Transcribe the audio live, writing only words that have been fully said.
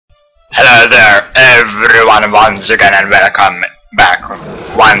Hello there everyone once again and welcome back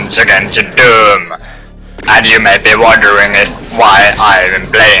once again to Doom. And you may be wondering why I'm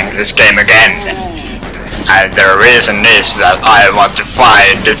playing this game again. And the reason is that I want to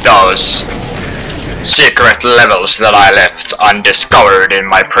find those secret levels that I left undiscovered in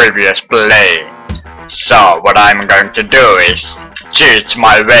my previous play. So what I'm going to do is cheat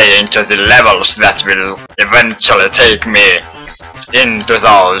my way into the levels that will eventually take me into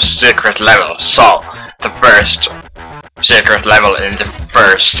those secret levels. So the first secret level in the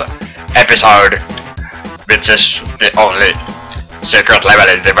first episode, which is the only secret level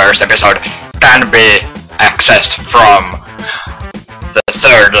in the first episode, can be accessed from the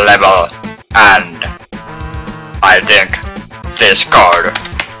third level, and I think this code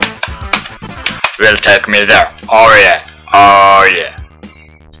will take me there. Oh yeah, oh yeah.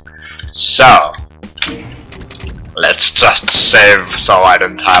 So let's just save so I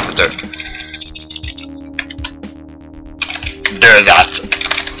don't have to do that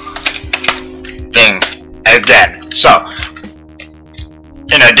thing again. So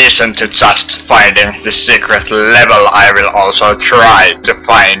in addition to just finding the secret level, I will also try to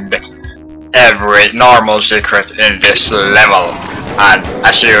find every normal secret in this level. And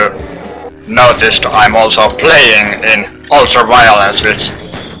as you noticed, I'm also playing in Ultra Violence, which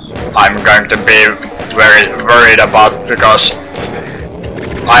I'm going to be very worried about because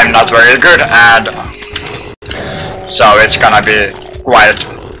I'm not very good, and so it's gonna be quite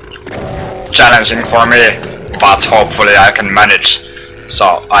challenging for me, but hopefully I can manage.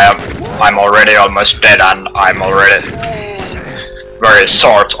 So I'm already almost dead, and I'm already very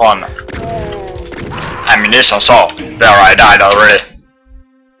short on ammunition, so there I died already.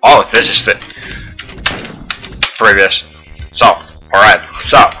 Oh, this is the previous. So alright,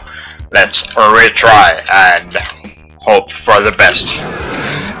 so let's retry and hope for the best.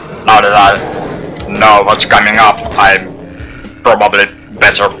 Now that I know what's coming up, I'm probably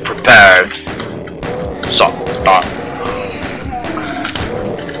better prepared. So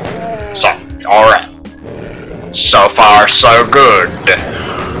alright. So far so good.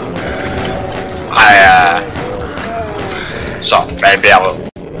 So maybe I will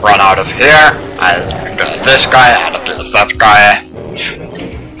run out of here and kill this guy and kill that guy.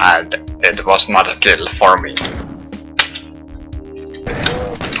 And it was not a kill for me.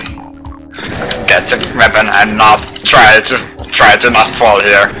 Get the weapon and not try to not fall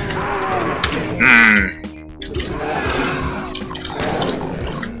here.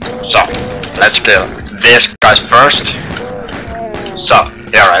 So let's kill these guys first. So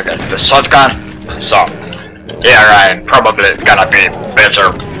here I get the shotgun. So here I'm probably gonna be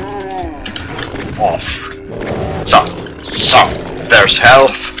better off. So there's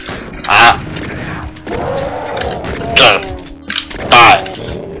health. Kill. Die.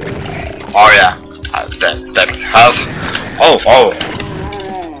 Oh yeah. That health. Oh.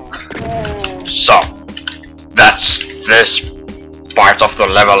 So that's this part of the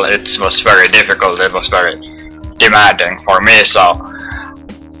level. It was very difficult. It was very demanding for me. So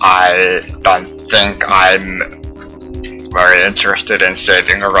I don't think I'm very interested in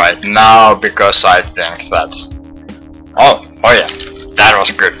saving right now, because I think that's. Oh yeah. That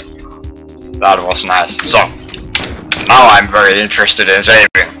was good. That was nice. So now I'm very interested in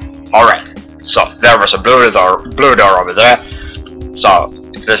saving. Alright. So there was a blue door over there. So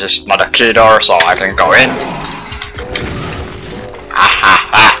this is not a key door, so I can go in.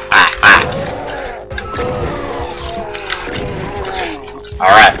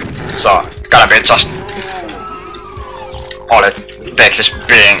 Alright. So gonna be just all it takes is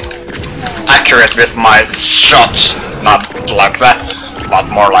being accurate with my shots. Not like that, but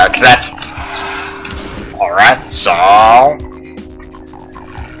more like that. Alright, so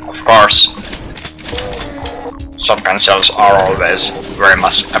of course shotgun shells are always very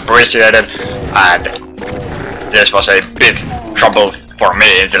much appreciated, and this was a big trouble for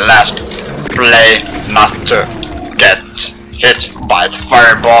me in the last play not to get hit by the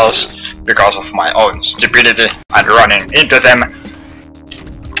fireballs because of my own stupidity and running into them.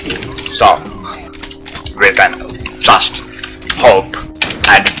 So we can just hope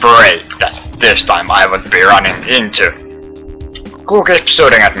and pray that this time I would be running into. Who keeps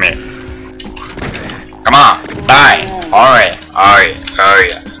shooting at me? Come on, die! Oh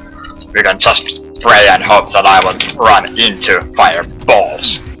yeah. We can just pray and hope that I won't run into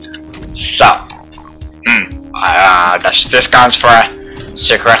fireballs. So, does this count for a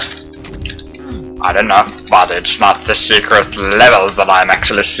secret? I don't know, but it's not the secret level that I'm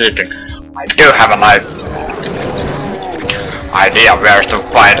actually seeking. I do have an idea where to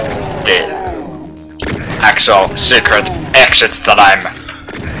find the actual secret exit that I'm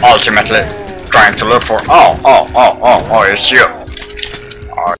ultimately trying to look for. Oh, it's you.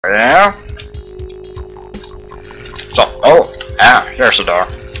 Oh yeah. So, oh yeah, here's the door.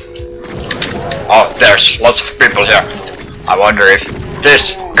 Oh, there's lots of people here. I wonder if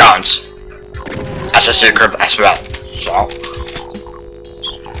this counts as a secret as well. So,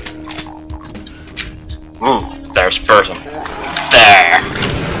 ooh, there's a person there.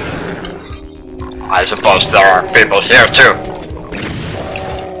 I suppose there are people here too.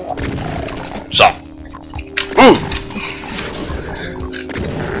 So, ooh,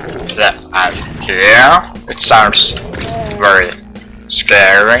 yeah, and here it sounds very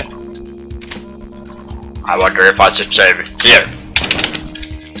scary. I wonder if I should save it here.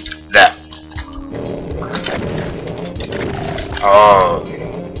 There. Oh,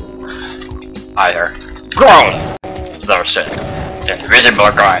 I hear growl. There's an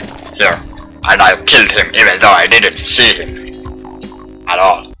invisible guy here, and I killed him even though I didn't see him at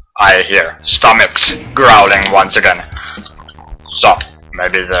all. I hear stomachs growling once again. So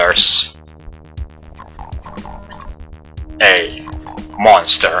maybe there's a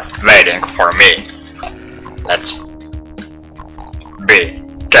monster waiting for me. Let's be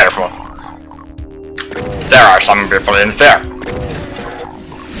careful. There are some people in there.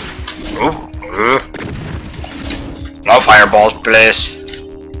 Ooh. No fireballs, please.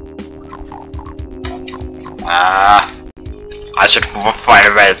 I should find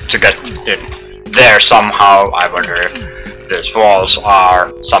a way to get in there somehow. I wonder if these walls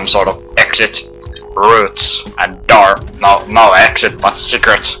are some sort of exit routes and door. No exit, but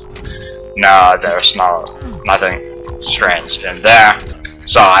secret. No, there's nothing strange in there.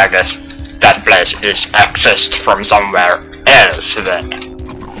 So I guess that place is accessed from somewhere else then.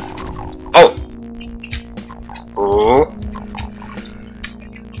 Oh! Ooh.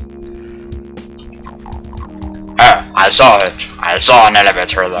 I saw it. I saw an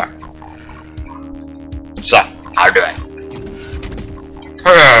elevator there. So, how do I?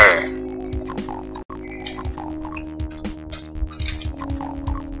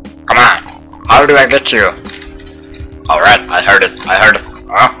 Come on. How do I get you? Alright, I heard it.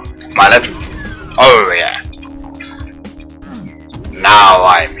 Huh? My left. Oh yeah. Now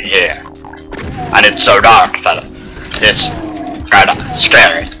I'm here. And it's so dark that it's kinda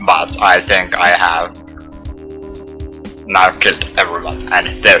scary, but I think I have now killed everyone.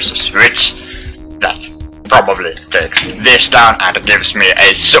 And there's a switch that probably takes this down and gives me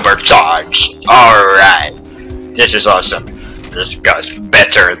a supercharge. Alright. This is awesome. This goes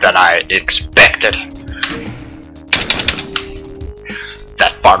better than I expected.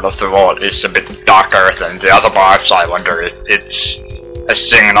 That part of the wall is a bit darker than the other parts. I wonder if it's a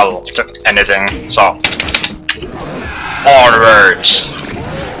signal to anything. So, onwards.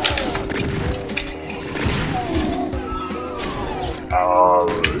 Oh.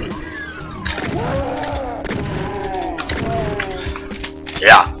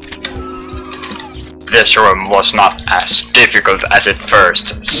 Yeah. This room was not as difficult as it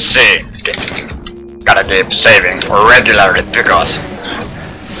first seemed. Gotta keep saving regularly because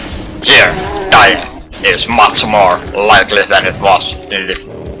here, dying is much more likely than it was in the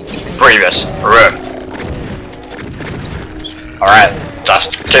previous room. Alright,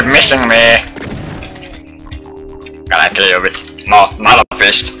 just keep missing me. Can I kill you with... no, not a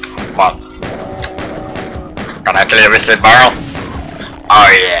fist, but... can I kill you with the barrel? Oh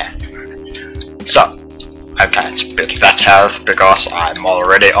yeah. So, I can't pick that health because I'm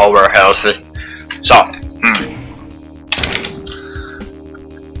already over healthy. So,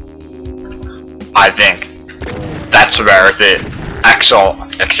 I think that's where the actual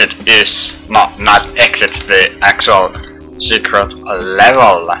exit is. Not exit, the actual secret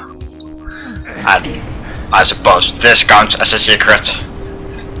level. And I suppose this counts as a secret.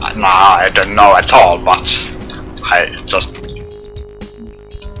 No, I don't know at all, but I just...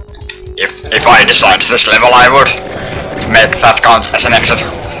 If I decide this level, I would make that count as an exit.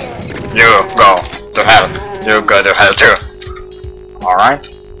 You go to hell. You go to hell too.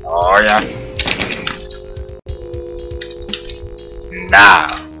 Alright? Oh yeah.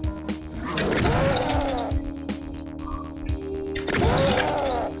 Now.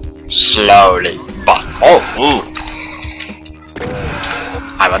 Slowly, but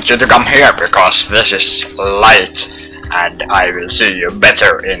I want you to come here because this is light and I will see you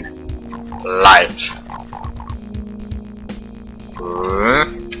better in light.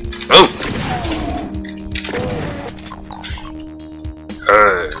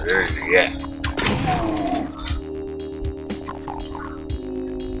 Yeah.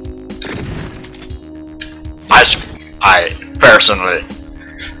 I personally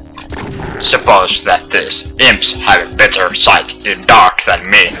suppose that these imps have a better sight in dark than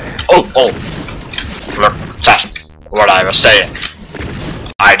me. Oh, look, just what I was saying.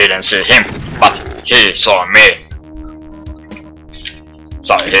 I didn't see him, but he saw me.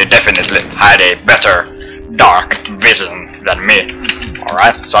 So he definitely had a better dark vision than me.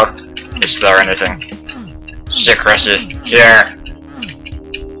 Alright, so is there anything secrecy here?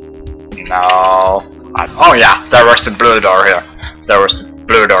 No. Oh yeah, there was the blue door here. There was the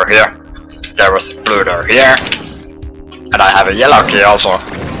blue door here. There was the blue door here. And I have a yellow key also.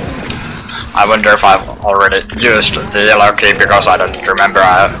 I wonder if I've already used the yellow key because I don't remember.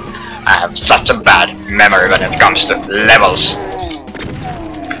 I have such a bad memory when it comes to levels.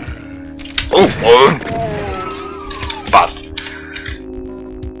 Oh. But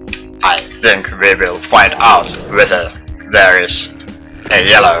I think we will find out whether there is a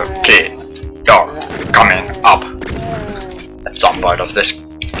yellow key door coming up at some point of this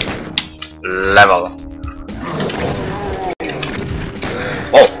level.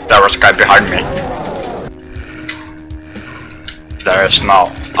 Oh, there was a guy behind me. There is no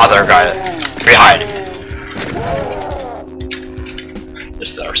other guy behind.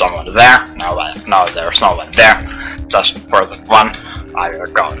 Is there someone there? No, there's no one there. Just for the one, I will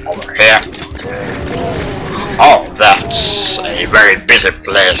go over here. Oh, that's a very busy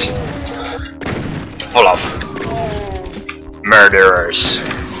place. Full of murderers.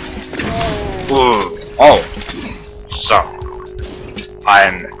 Ooh. Oh. So,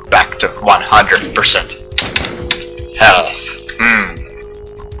 I'm back to 100% health.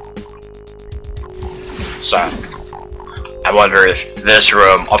 So, I wonder if this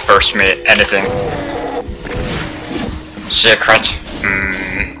room offers me anything secret.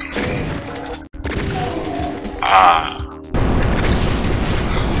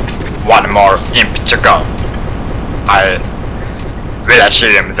 One more imp to go. I will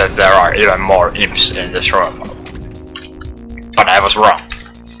assume that there are even more imps in this room. But I was wrong.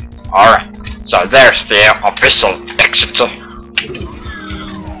 Alright, so there's the official exit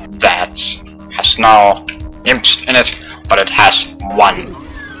that has no imps in it, but it has one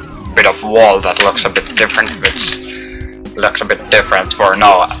bit of wall that looks a bit different, which looks a bit different for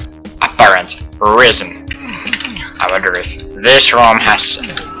no apparent reason. I wonder if this room has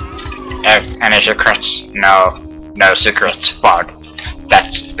any secrets? No secrets found.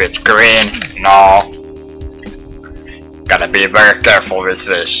 That's a bit green. No. Gotta be very careful with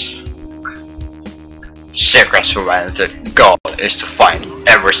this. Secrets when the goal is to find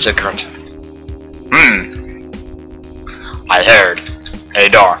every secret. I heard a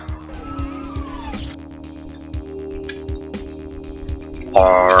door.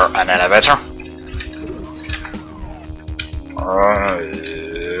 Or an elevator.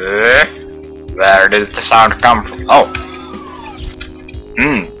 Where did the sound come from? Oh.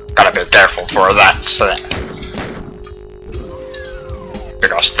 Gotta be careful for that.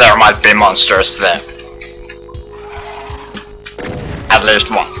 Because there might be monsters there. At least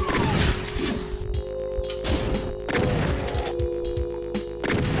one.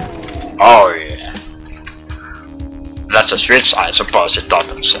 Oh yeah. That's a switch, I suppose it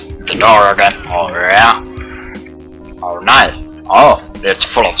opens the door again. Oh yeah. Oh nice. Oh, it's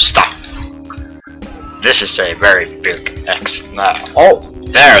full of stuff. This is a very big exit now. Oh,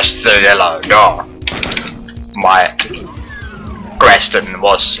 there's the yellow door. My question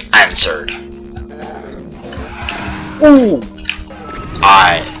was answered. Ooh.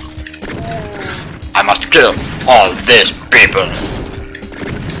 I must kill all these people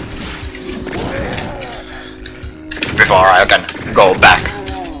before I can go back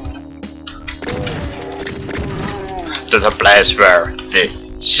to the place where the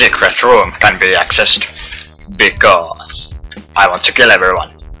secret room can be accessed, because I want to kill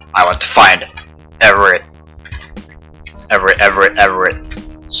everyone. I want to find every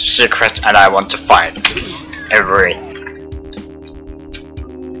secret, and I want to find every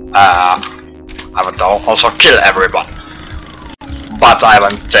I want to also kill everyone, but I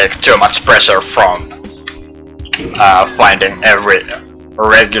won't take too much pressure from finding every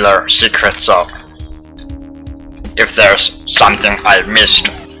regular secret, so if there's something I missed,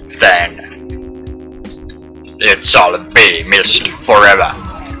 then it shall be missed forever.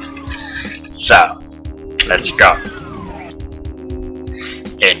 So, let's go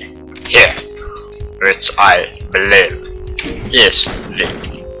in here, which I believe is the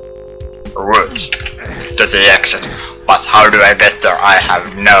route to the exit. But how do I get there? I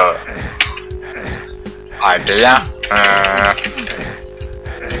have no idea.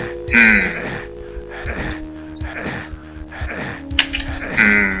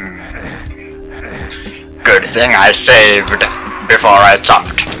 Good thing I saved before I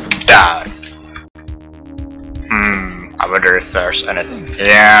jumped down. I wonder if there's anything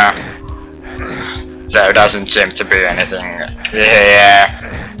here. There doesn't seem to be anything here.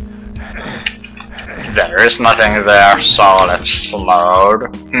 There is nothing there, so let's load.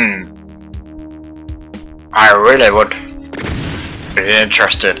 I really would be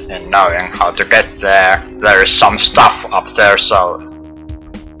interested in knowing how to get there. There is some stuff up there, so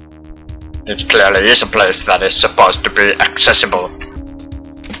it clearly is a place that is supposed to be accessible.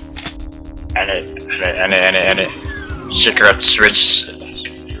 Any secret switches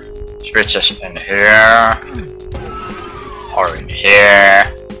in here or in here?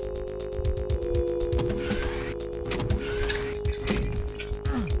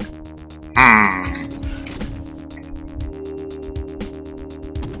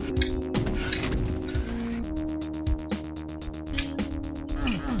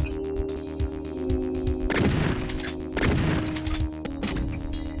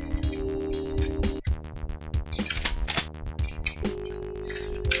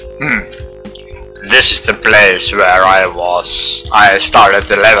 This is the place where I started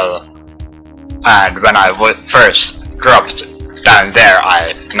the level, and when I first dropped down there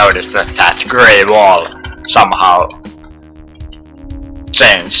I noticed that that grey wall somehow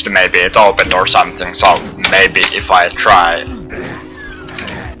changed. Maybe it opened or something, so maybe if I try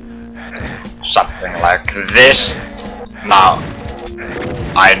something like this now,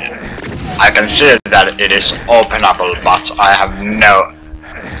 I can see that it is openable, but I have no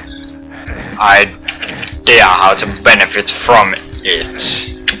idea how to benefit from it.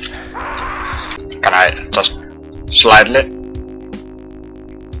 Can I just slightly?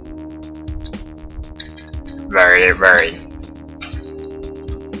 Very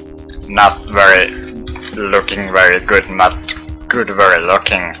not very looking very good, not good very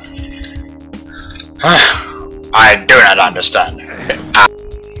looking. I do not understand.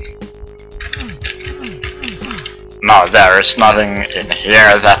 No, there is nothing in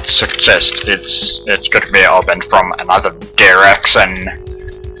here that suggests it could be opened from another direction.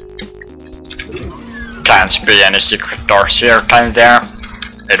 Can't be any secret doors here, can there?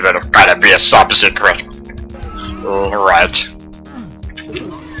 It will gotta be a sub-secret. Right.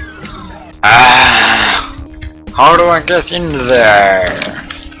 How do I get in there?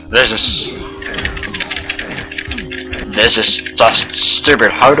 This is just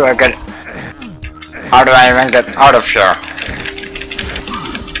stupid. How do I even get out of here?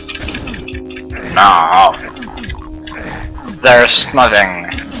 No. There's nothing.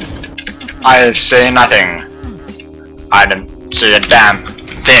 I see nothing. I don't see a damn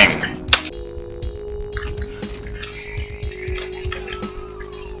thing.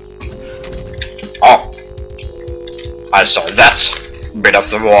 Oh. I saw that bit of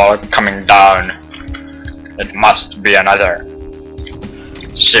the wall coming down. It must be another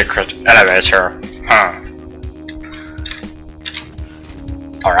secret elevator.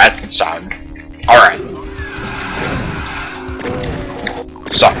 Alright, sound. Alright.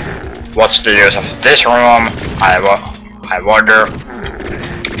 So, what's the use of this room? I wonder.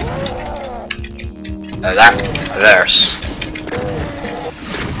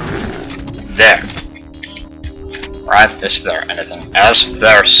 There. Right, is there anything else?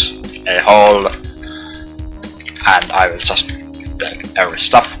 There's a hole. And I will just take every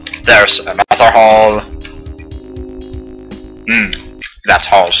stuff. There's another hole. That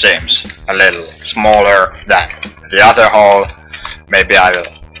hole seems a little smaller than the other hole. Maybe I will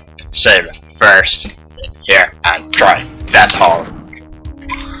save first here and try that hole.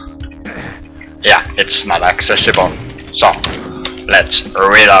 Yeah, it's not accessible. So let's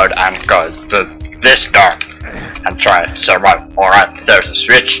reload and go to this door and try to survive. Alright, there's a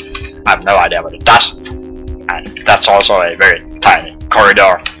switch. I have no idea what it does. And that's also a very tiny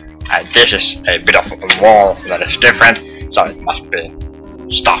corridor. And this is a bit of a wall that is different, so it must be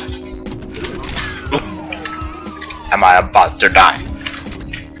stuff. Am I about to die?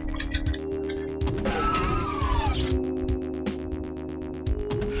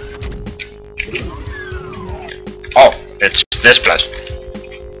 Oh, it's this place.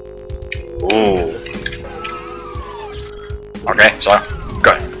 Ooh. Okay, so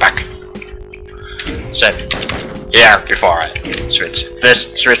go back. Save here before I switch this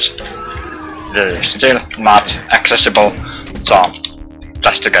switch. This is still not accessible, so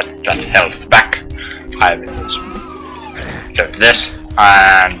just to get that health back, I will do this,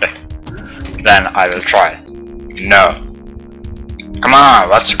 and then I will try. No. Come on,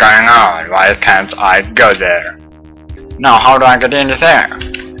 what's going on? Why can't I go there? Now, how do I get in there?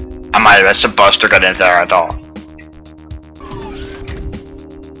 Am I even supposed to get in there at all?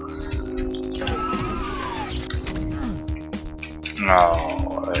 No,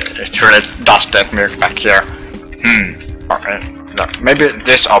 it really does take me back here. Okay. No, maybe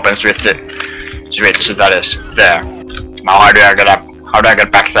this opens with the switch that is there. Now how do I get up? How do I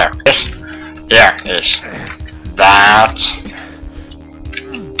get back there? Yes, here is that.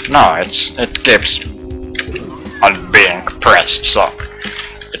 No, it keeps on being pressed, so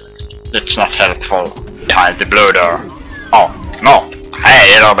it's not helpful behind the blue door. Oh no!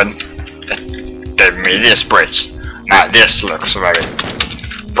 Hey, it opened. It gave me this bridge. Now this looks very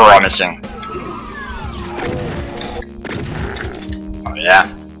promising. Oh yeah,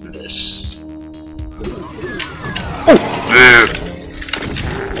 this.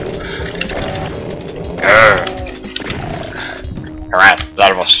 Alright,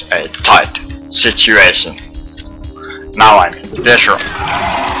 that was a tight situation. Now I'm in this room.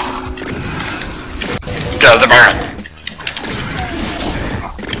 Kill the bird!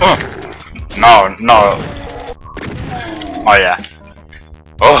 No. Oh yeah.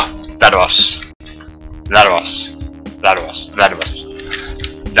 Oh, that was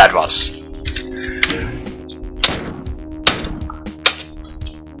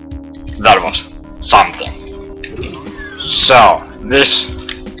something. So this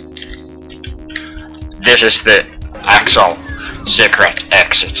is the actual secret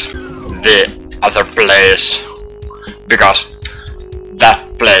exit. The other place, because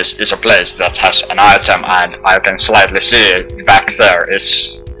that place is a place that has an item, and I can slightly see it back there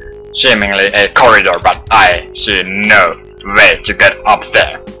is seemingly a corridor, but I see no way to get up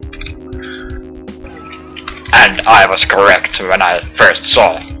there. And I was correct when I first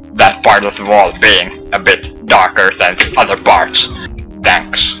saw that part of the wall being a bit darker than the other parts.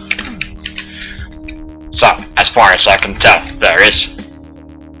 Thanks. So, as far as I can tell, there is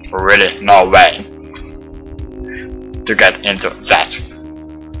really no way to get into that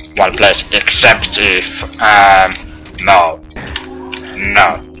one place, except if no,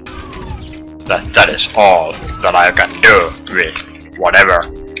 that is all that I can do with whatever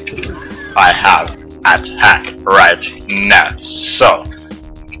I have at hand right now. So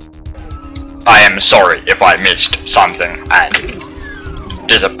I am sorry if I missed something and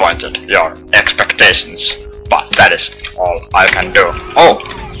disappointed your expectations, but that is all I can do. Oh!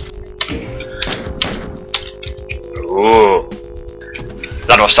 Ooh.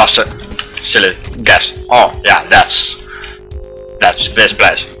 That was such a silly guess. Oh, yeah, that's this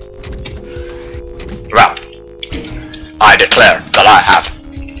place. Well, I declare that I have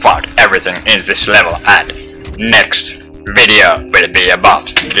found everything in this level, and next video will be about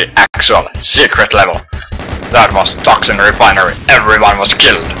the actual secret level. That was Toxin Refinery. Everyone was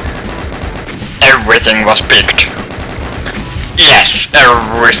killed. Everything was picked. Yes,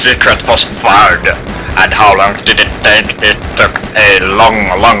 every secret was found. And how long did it take? It took a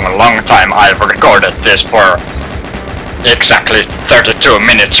long time. I've recorded this for exactly 32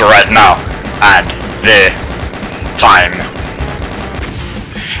 minutes right now, and the time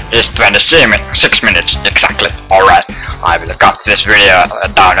is 26 minutes exactly. Alright, I will cut this video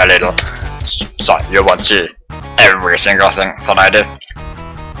down a little, so you won't see every single thing that I do.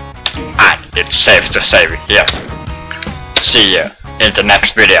 And it's safe to save it here. See you in the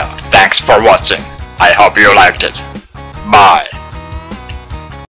next video. Thanks for watching. I hope you liked it. Bye.